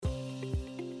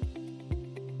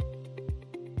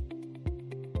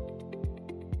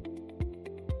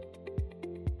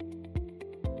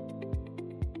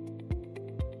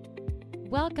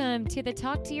Welcome to the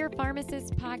Talk to Your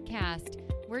Pharmacist podcast.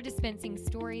 We're dispensing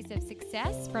stories of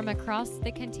success from across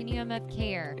the continuum of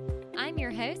care. I'm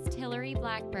your host, Hillary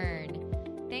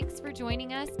Blackburn. Thanks for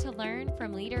joining us to learn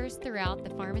from leaders throughout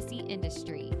the pharmacy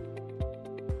industry.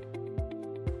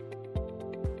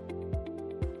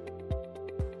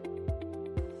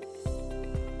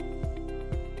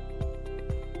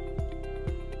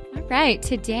 Right.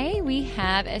 Today we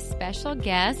have a special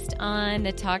guest on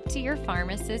the Talk to Your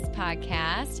Pharmacist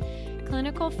podcast,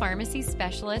 clinical pharmacy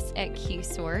specialist at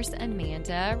QSource,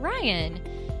 Amanda Ryan.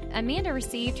 Amanda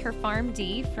received her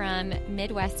PharmD from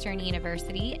Midwestern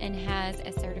University and has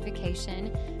a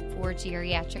certification for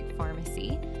geriatric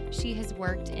pharmacy. She has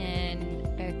worked in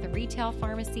both the retail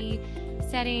pharmacy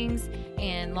settings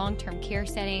and long-term care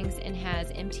settings and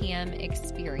has MTM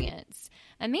experience.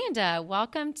 Amanda,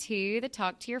 welcome to the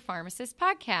Talk to Your Pharmacist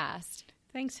podcast.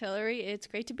 Thanks, Hillary. It's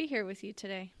great to be here with you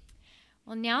today.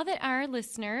 Well, now that our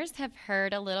listeners have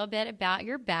heard a little bit about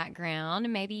your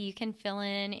background, maybe you can fill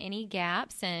in any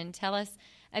gaps and tell us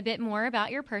a bit more about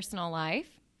your personal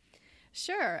life.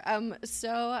 Sure.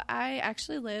 So I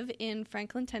actually live in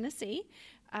Franklin, Tennessee.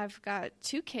 I've got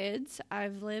 2 kids.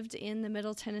 I've lived in the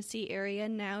Middle Tennessee area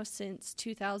now since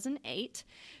 2008.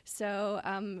 So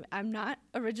I'm not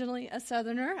originally a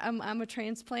Southerner. I'm a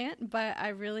transplant, but I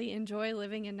really enjoy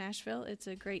living in Nashville. It's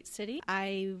a great city.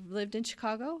 I lived in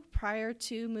Chicago prior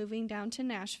to moving down to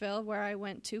Nashville, where I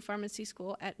went to pharmacy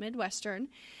school at Midwestern.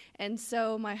 And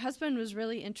so my husband was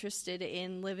really interested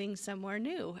in living somewhere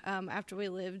new after we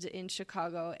lived in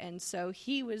Chicago. And so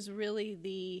he was really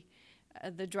the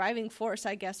driving force,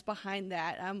 I guess, behind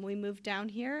that. We moved down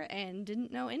here and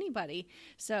didn't know anybody.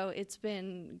 So it's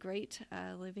been great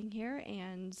living here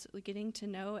and getting to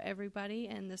know everybody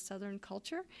and the Southern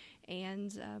culture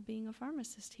and being a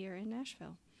pharmacist here in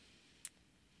Nashville.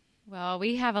 Well,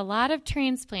 we have a lot of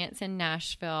transplants in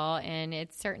Nashville, and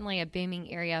it's certainly a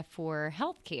booming area for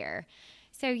healthcare.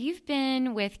 So you've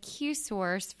been with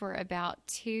QSource for about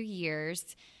 2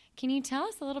 years. Can you tell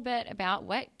us a little bit about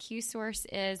what QSource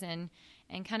is and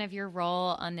kind of your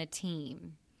role on the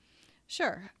team?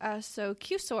 Sure. So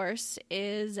QSource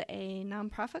is a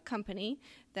nonprofit company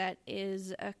that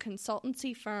is a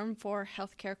consultancy firm for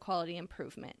healthcare quality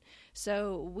improvement.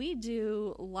 So we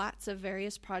do lots of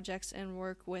various projects and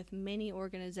work with many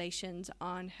organizations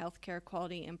on healthcare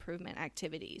quality improvement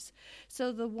activities.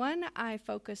 So the one I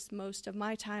focus most of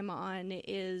my time on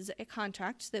is a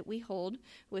contract that we hold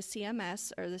with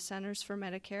CMS, or the Centers for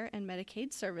Medicare and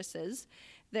Medicaid Services.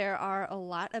 There are a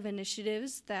lot of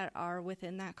initiatives that are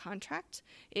within that contract.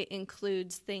 It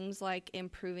includes things like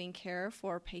improving care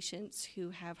for patients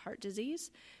who have heart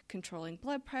disease, controlling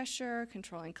blood pressure,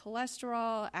 controlling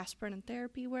cholesterol, aspirin and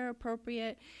therapy where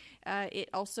appropriate. It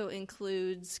also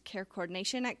includes care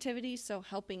coordination activities, so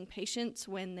helping patients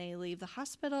when they leave the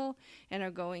hospital and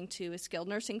are going to a skilled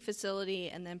nursing facility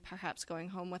and then perhaps going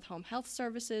home with home health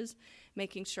services,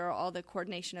 making sure all the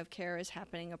coordination of care is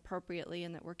happening appropriately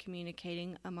and that we're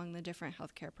communicating among the different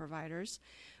healthcare providers.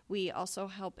 We also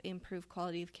help improve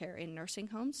quality of care in nursing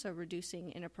homes, so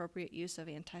reducing inappropriate use of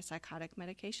antipsychotic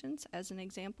medications, as an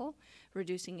example,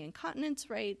 reducing incontinence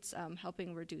rates,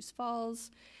 helping reduce falls.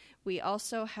 We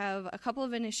also have a couple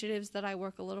of initiatives that I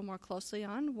work a little more closely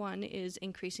on. One is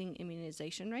increasing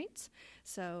immunization rates,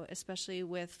 so especially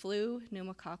with flu,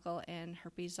 pneumococcal, and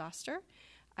herpes zoster.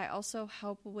 I also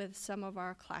help with some of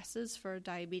our classes for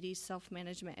diabetes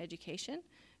self-management education.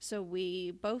 So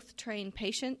we both train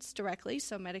patients directly,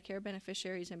 so Medicare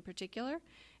beneficiaries in particular,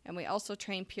 and we also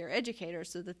train peer educators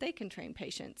so that they can train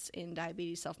patients in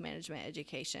diabetes self-management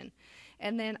education.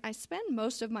 And then I spend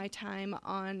most of my time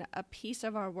on a piece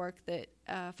of our work that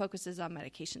focuses on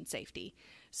medication safety.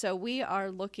 So we are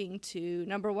looking to,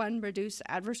 number one, reduce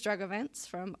adverse drug events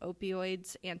from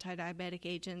opioids, anti-diabetic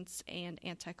agents, and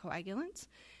anticoagulants.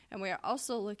 And we are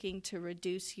also looking to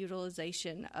reduce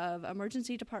utilization of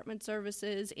emergency department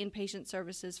services, inpatient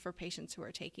services for patients who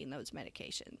are taking those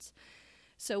medications.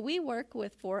 So we work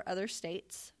with 4 other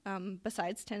states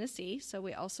besides Tennessee. So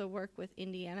we also work with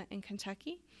Indiana and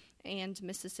Kentucky and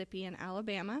Mississippi and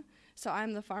Alabama. So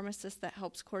I'm the pharmacist that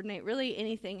helps coordinate really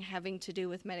anything having to do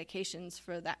with medications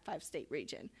for that 5-state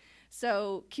region.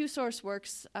 So QSource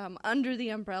works under the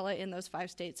umbrella in those 5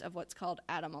 states of what's called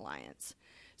ATOM Alliance.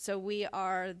 So we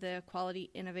are the Quality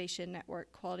Innovation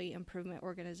Network Quality Improvement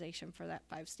Organization for that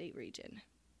 5-state region.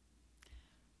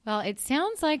 Well, it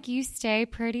sounds like you stay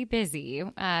pretty busy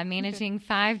managing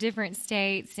 5 different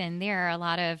states, and there are a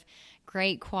lot of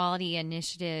great quality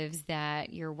initiatives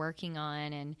that you're working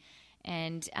on.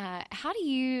 And how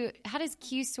does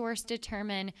QSource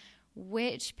determine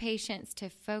which patients to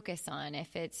focus on.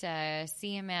 If it's a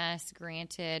CMS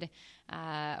granted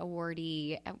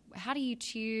awardee, how do you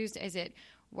choose? Is it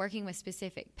working with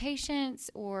specific patients,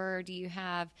 or do you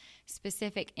have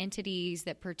specific entities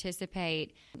that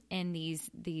participate in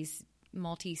these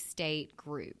multi-state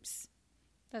groups?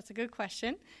 That's a good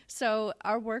question. So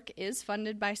our work is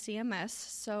funded by CMS.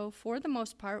 So for the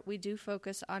most part, we do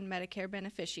focus on Medicare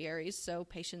beneficiaries, so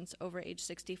patients over age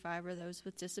 65 or those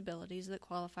with disabilities that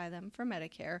qualify them for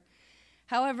Medicare.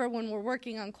 However, when we're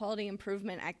working on quality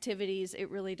improvement activities, it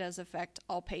really does affect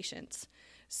all patients.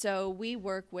 So we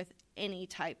work with any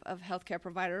type of healthcare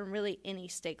provider and really any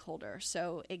stakeholder.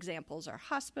 So examples are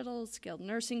hospitals, skilled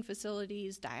nursing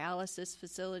facilities, dialysis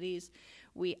facilities.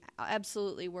 We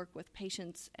absolutely work with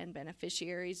patients and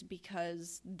beneficiaries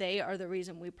because they are the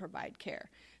reason we provide care.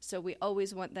 So we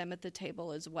always want them at the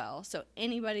table as well. So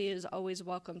anybody is always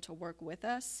welcome to work with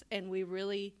us, and we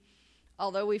really,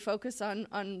 although we focus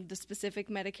on the specific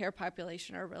Medicare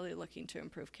population, are really looking to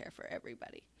improve care for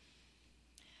everybody.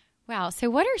 Wow. So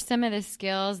what are some of the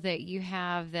skills that you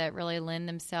have that really lend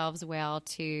themselves well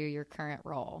to your current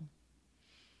role?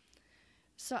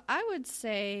 So I would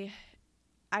say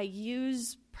I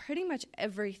use pretty much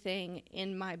everything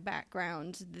in my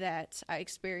background that I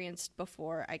experienced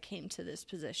before I came to this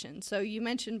position. So you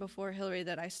mentioned before, Hillary,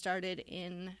 that I started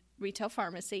in retail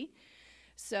pharmacy.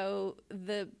 So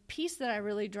the piece that I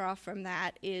really draw from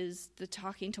that is the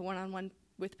talking to one-on-one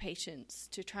with patients,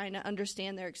 to trying to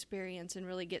understand their experience and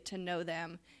really get to know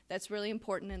them. That's really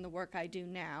important in the work I do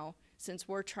now. Since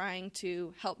we're trying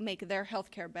to help make their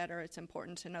healthcare better, it's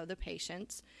important to know the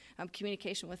patients.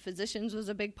 Communication with physicians was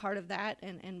a big part of that,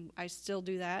 and I still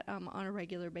do that on a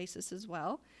regular basis as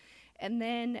well. And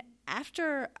then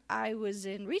after I was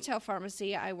in retail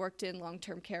pharmacy, I worked in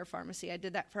long-term care pharmacy. I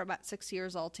did that for about 6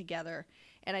 years altogether,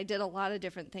 and I did a lot of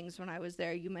different things when I was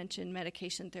there. You mentioned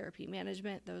medication therapy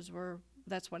management.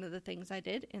 That's one of the things I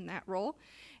did in that role.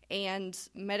 And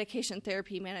medication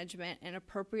therapy management and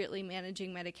appropriately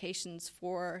managing medications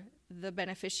for the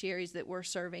beneficiaries that we're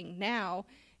serving now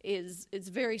is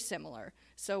very similar.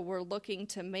 So we're looking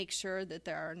to make sure that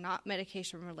there are not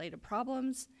medication-related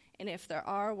problems, and if there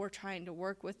are, we're trying to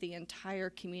work with the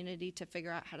entire community to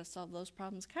figure out how to solve those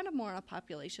problems, kind of more on a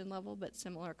population level, but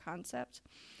similar concept.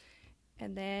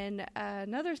 And then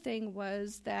another thing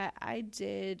was that I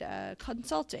did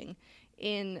consulting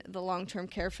in the long-term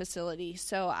care facility.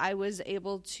 So I was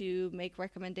able to make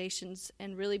recommendations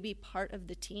and really be part of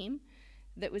the team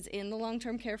that was in the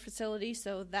long-term care facility.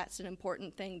 So that's an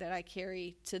important thing that I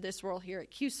carry to this role here at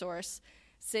QSource,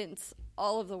 since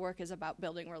all of the work is about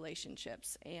building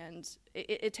relationships, and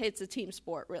it takes a team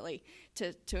sport really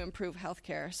to improve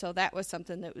healthcare. So that was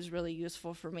something that was really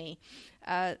useful for me.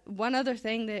 One other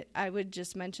thing that I would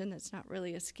just mention that's not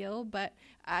really a skill, but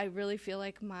I really feel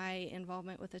like my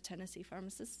involvement with the Tennessee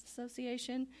Pharmacists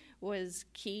Association was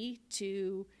key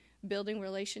to building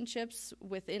relationships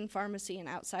within pharmacy and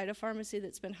outside of pharmacy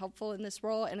that's been helpful in this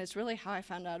role, and it's really how I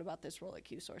found out about this role at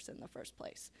QSource in the first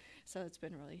place. So it's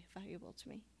been really valuable to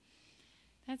me.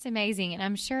 That's amazing. And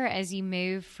I'm sure as you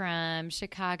move from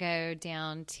Chicago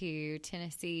down to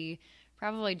Tennessee,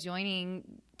 probably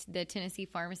joining the Tennessee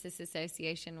Pharmacists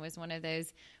Association was one of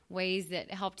those ways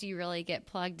that helped you really get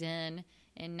plugged in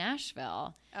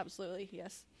Nashville. Absolutely,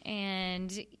 yes.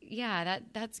 And yeah,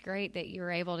 that's great that you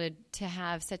were able to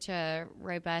have such a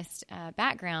robust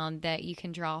background that you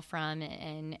can draw from,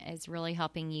 and is really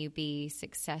helping you be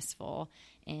successful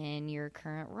in your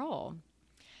current role.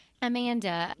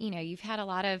 Amanda, you've had a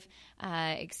lot of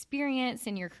experience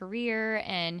in your career,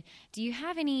 and do you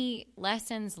have any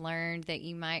lessons learned that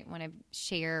you might want to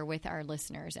share with our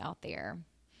listeners out there?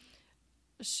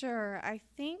 Sure. I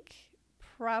think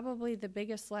probably the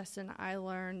biggest lesson I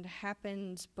learned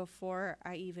happened before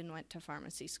I even went to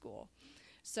pharmacy school.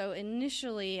 So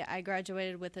initially, I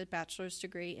graduated with a bachelor's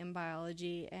degree in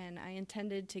biology, and I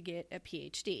intended to get a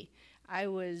PhD. I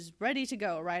was ready to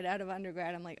go right out of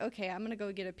undergrad. I'm like, okay, I'm going to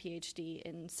go get a PhD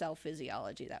in cell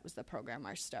physiology. That was the program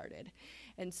I started.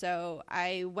 And so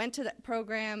I went to that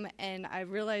program, and I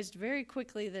realized very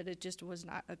quickly that it just was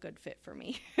not a good fit for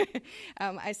me.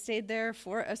 I stayed there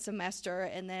for a semester,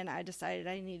 and then I decided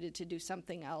I needed to do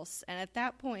something else. And at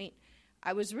that point,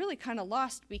 I was really kind of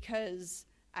lost because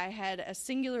I had a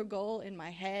singular goal in my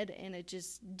head, and it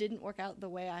just didn't work out the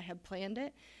way I had planned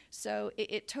it. So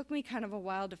it took me kind of a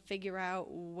while to figure out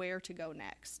where to go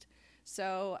next.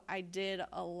 So I did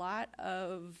a lot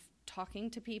of talking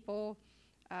to people.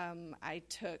 I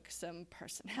took some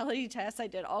personality tests. I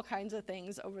did all kinds of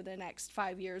things over the next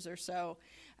 5 years or so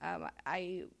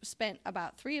I spent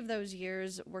about 3 of those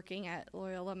years working at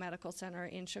Loyola Medical Center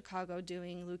in Chicago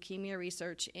doing leukemia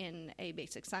research in a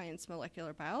basic science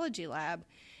molecular biology lab.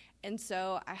 And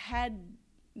so I had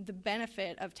the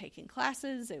benefit of taking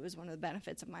classes. It was one of the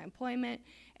benefits of my employment.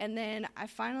 And then I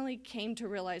finally came to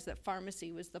realize that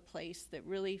pharmacy was the place that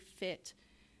really fit.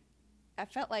 I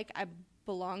felt like I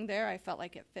belonged there. I felt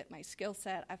like it fit my skill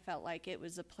set. I felt like it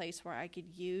was a place where I could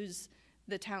use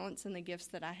the talents and the gifts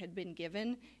that I had been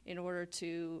given in order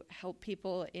to help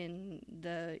people in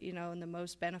the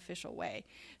most beneficial way.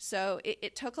 So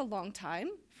it took a long time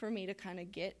for me to kind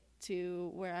of get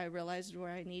to where I realized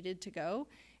where I needed to go.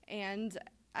 And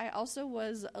I also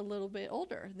was a little bit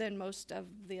older than most of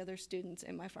the other students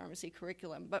in my pharmacy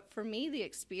curriculum. But for me, the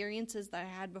experiences that I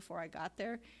had before I got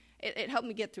there, it helped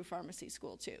me get through pharmacy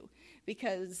school too.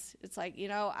 Because it's like,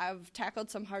 I've tackled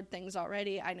some hard things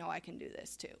already. I know I can do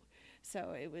this too.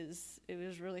 So it was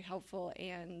really helpful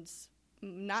and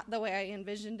not the way I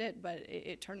envisioned it, but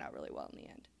it turned out really well in the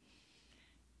end.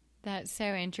 That's so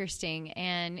interesting.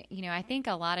 And, I think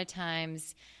a lot of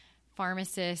times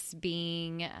pharmacists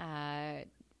being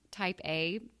type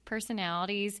A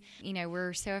personalities,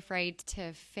 we're so afraid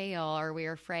to fail, or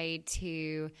we're afraid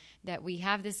that we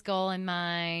have this goal in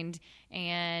mind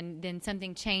and then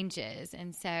something changes.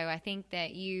 And so I think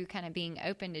that you kind of being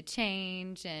open to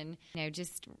change and,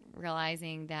 just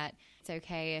realizing that it's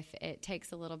okay if it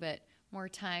takes a little bit more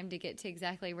time to get to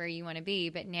exactly where you want to be,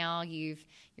 but now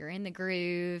you're in the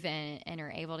groove and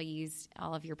are able to use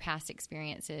all of your past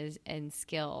experiences and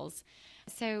skills.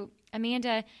 So,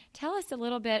 Amanda, tell us a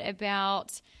little bit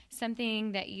about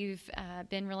something that you've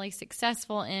been really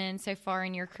successful in so far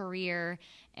in your career,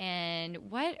 and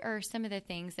what are some of the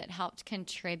things that helped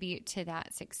contribute to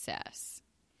that success?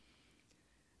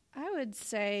 I would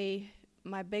say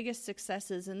my biggest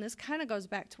successes, and this kind of goes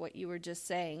back to what you were just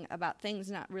saying about things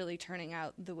not really turning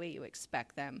out the way you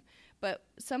expect them, but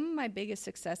some of my biggest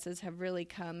successes have really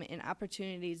come in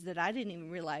opportunities that I didn't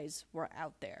even realize were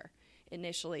out there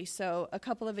initially. So a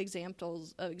couple of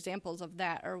examples of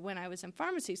that are when I was in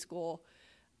pharmacy school,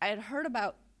 I had heard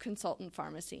about consultant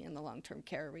pharmacy in the long-term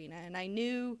care arena, and I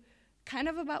knew kind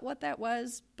of about what that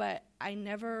was, but I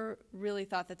never really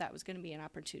thought that was going to be an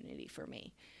opportunity for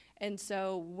me. And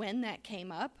so when that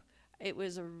came up, it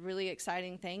was a really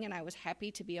exciting thing, and I was happy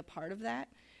to be a part of that.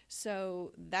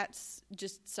 So that's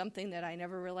just something that I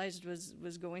never realized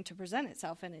was going to present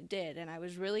itself, and it did. And I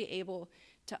was really able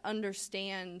to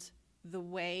understand the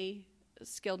way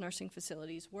skilled nursing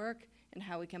facilities work and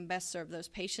how we can best serve those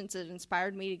patients. It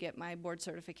inspired me to get my board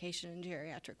certification in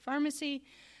geriatric pharmacy.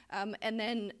 And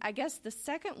then I guess the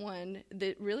second one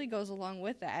that really goes along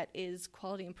with that is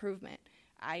quality improvement.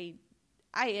 I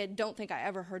don't think I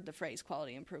ever heard the phrase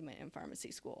quality improvement in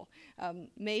pharmacy school.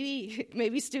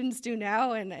 Maybe students do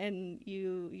now, and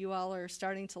you all are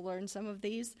starting to learn some of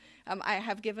these. I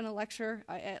have given a lecture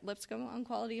at Lipscomb on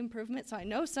quality improvement, so I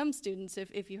know some students,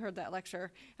 if you heard that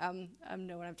lecture,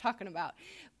 know what I'm talking about.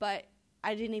 But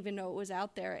I didn't even know it was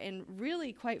out there, and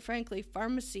really, quite frankly,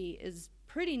 pharmacy is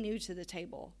pretty new to the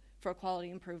table for quality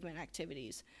improvement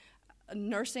activities.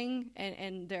 Nursing,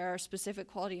 and there are specific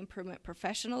quality improvement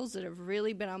professionals that have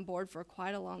really been on board for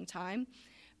quite a long time,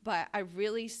 but I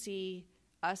really see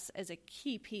us as a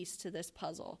key piece to this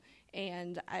puzzle,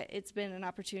 and it's been an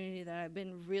opportunity that I've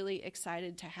been really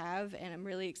excited to have, and I'm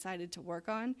really excited to work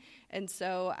on, and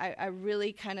so I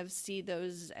really kind of see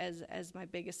those as my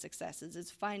biggest successes,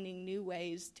 is finding new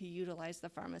ways to utilize the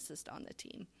pharmacist on the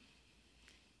team.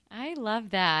 I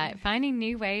love that, finding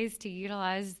new ways to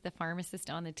utilize the pharmacist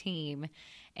on the team.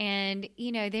 And,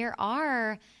 there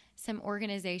are some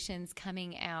organizations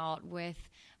coming out with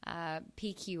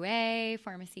PQA,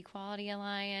 Pharmacy Quality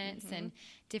Alliance, and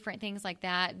different things like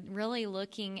that, really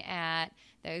looking at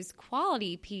those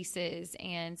quality pieces.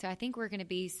 And so I think we're going to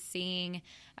be seeing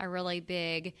a really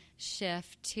big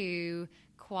shift to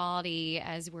quality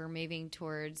as we're moving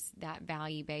towards that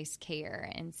value-based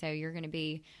care. And so you're going to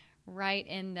be right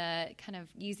in the kind of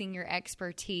using your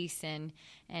expertise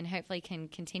and hopefully can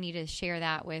continue to share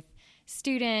that with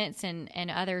students and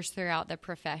others throughout the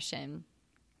profession.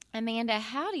 Amanda,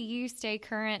 how do you stay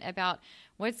current about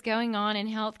what's going on in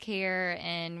healthcare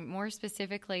and more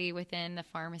specifically within the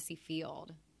pharmacy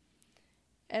field?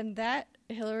 And that,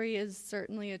 Hillary, is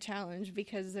certainly a challenge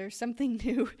because there's something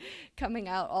new coming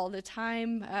out all the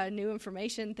time, new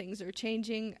information, things are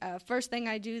changing. First thing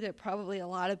I do that probably a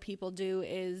lot of people do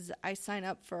is I sign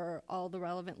up for all the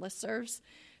relevant listservs.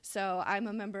 So I'm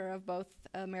a member of both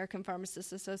American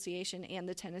Pharmacists Association and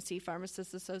the Tennessee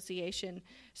Pharmacists Association.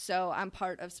 So I'm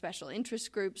part of special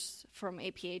interest groups from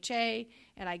APHA,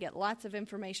 and I get lots of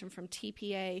information from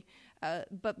TPA.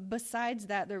 But besides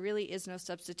that, there really is no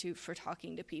substitute for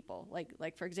talking to people.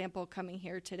 Like for example, coming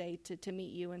here today to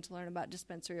meet you and to learn about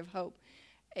Dispensary of Hope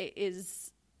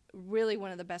is really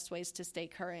one of the best ways to stay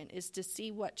current, is to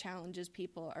see what challenges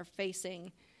people are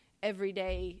facing every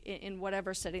day in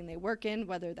whatever setting they work in,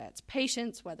 whether that's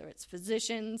patients, whether it's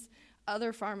physicians,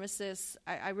 other pharmacists.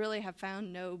 I really have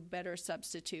found no better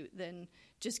substitute than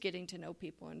just getting to know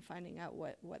people and finding out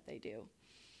what they do.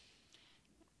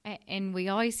 And we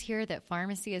always hear that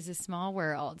pharmacy is a small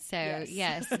world. So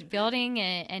yes, building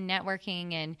and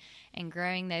networking and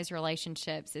growing those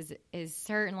relationships is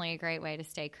certainly a great way to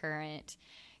stay current.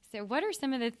 So what are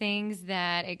some of the things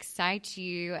that excite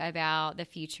you about the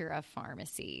future of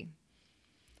pharmacy?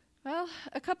 Well,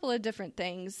 a couple of different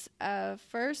things.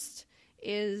 First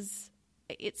is,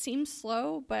 it seems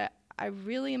slow, but I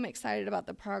really am excited about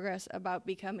the progress about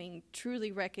becoming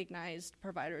truly recognized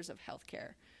providers of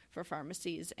healthcare for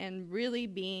pharmacies and really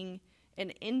being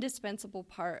an indispensable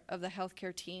part of the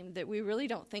healthcare team that we really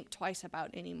don't think twice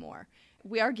about anymore.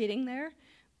 We are getting there,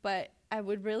 but I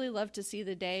would really love to see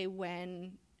the day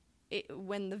when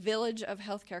the village of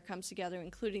healthcare comes together,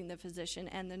 including the physician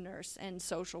and the nurse and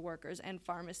social workers and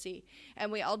pharmacy,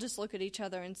 and we all just look at each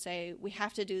other and say, we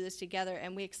have to do this together,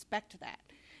 and we expect that.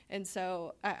 And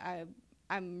so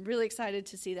I'm really excited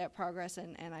to see that progress,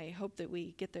 and I hope that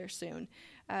we get there soon.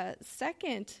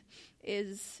 Second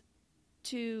is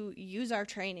to use our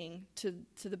training to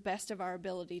the best of our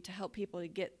ability to help people to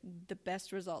get the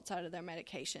best results out of their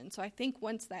medication. So I think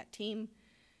once that team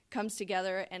comes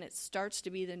together and it starts to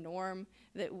be the norm,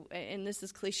 that, and this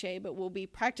is cliche, but we'll be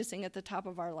practicing at the top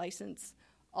of our license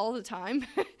all the time.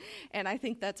 And I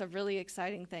think that's a really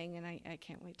exciting thing, and I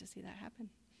can't wait to see that happen.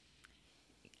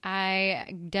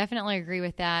 I definitely agree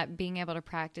with that, being able to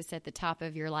practice at the top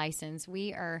of your license.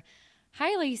 We are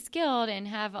highly skilled and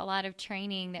have a lot of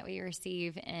training that we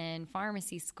receive in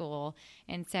pharmacy school.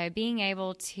 And so being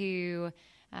able to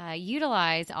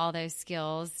utilize all those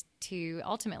skills to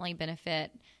ultimately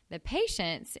benefit the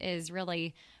patients is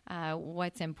really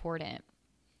what's important.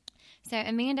 So,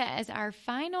 Amanda, as our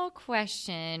final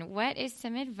question, what is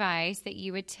some advice that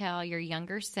you would tell your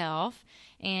younger self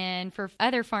and for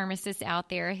other pharmacists out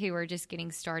there who are just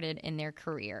getting started in their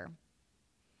career?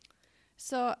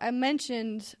 So I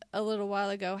mentioned a little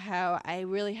while ago how I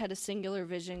really had a singular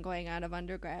vision going out of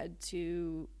undergrad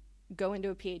to go into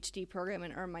a PhD program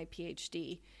and earn my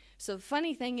PhD. So the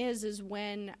funny thing is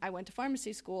when I went to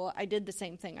pharmacy school, I did the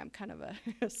same thing. I'm kind of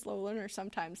a slow learner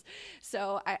sometimes.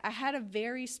 So I had a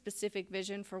very specific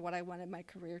vision for what I wanted my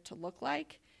career to look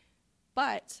like.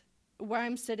 But where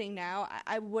I'm sitting now,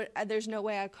 there's no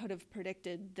way I could have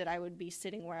predicted that I would be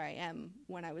sitting where I am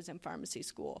when I was in pharmacy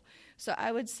school. So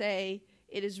I would say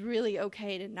it is really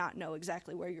okay to not know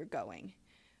exactly where you're going.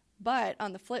 But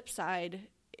on the flip side,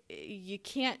 you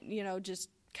can't, just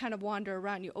kind of wander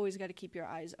around. You always got to keep your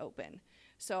eyes open.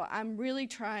 So I'm really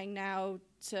trying now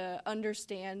to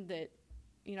understand that,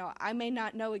 I may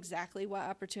not know exactly what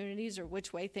opportunities or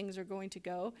which way things are going to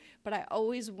go, but I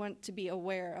always want to be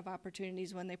aware of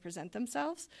opportunities when they present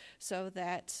themselves so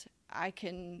that I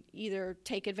can either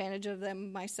take advantage of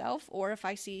them myself, or if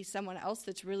I see someone else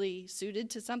that's really suited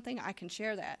to something, I can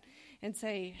share that and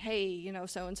say, hey,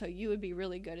 so-and-so, you would be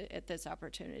really good at this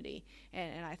opportunity,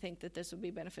 and I think that this would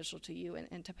be beneficial to you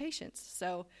and to patients.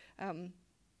 So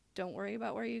don't worry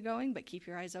about where you're going, but keep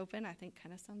your eyes open, I think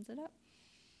kind of sums it up.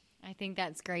 I think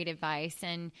that's great advice,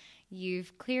 and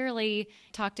you've clearly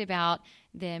talked about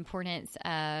the importance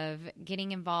of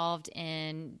getting involved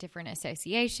in different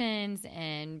associations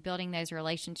and building those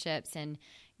relationships and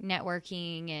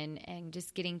networking and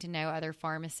just getting to know other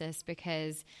pharmacists,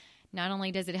 because not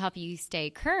only does it help you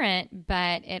stay current,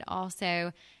 but it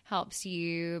also helps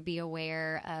you be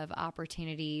aware of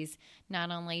opportunities,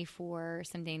 not only for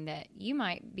something that you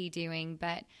might be doing,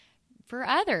 but for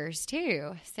others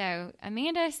too. So,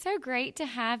 Amanda, so great to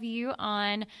have you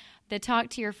on the Talk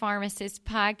to Your Pharmacist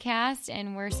podcast,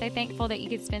 and we're so thankful that you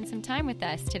could spend some time with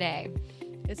us today.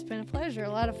 It's been a pleasure. A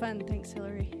lot of fun. Thanks,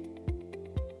 Hillary.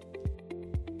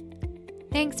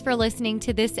 Thanks for listening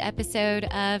to this episode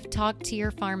of Talk to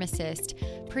Your Pharmacist,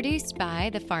 produced by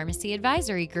the Pharmacy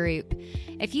Advisory Group.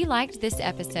 If you liked this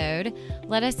episode,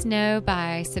 let us know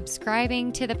by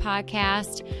subscribing to the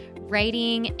podcast,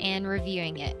 rating, and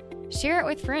reviewing it. Share it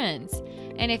with friends.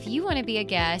 And if you want to be a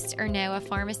guest or know a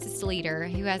pharmacist leader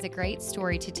who has a great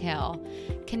story to tell,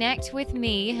 connect with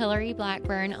me, Hillary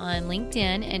Blackburn, on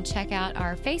LinkedIn and check out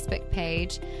our Facebook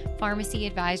page, Pharmacy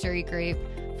Advisory Group,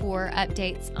 for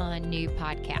updates on new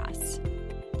podcasts.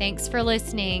 Thanks for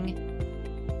listening.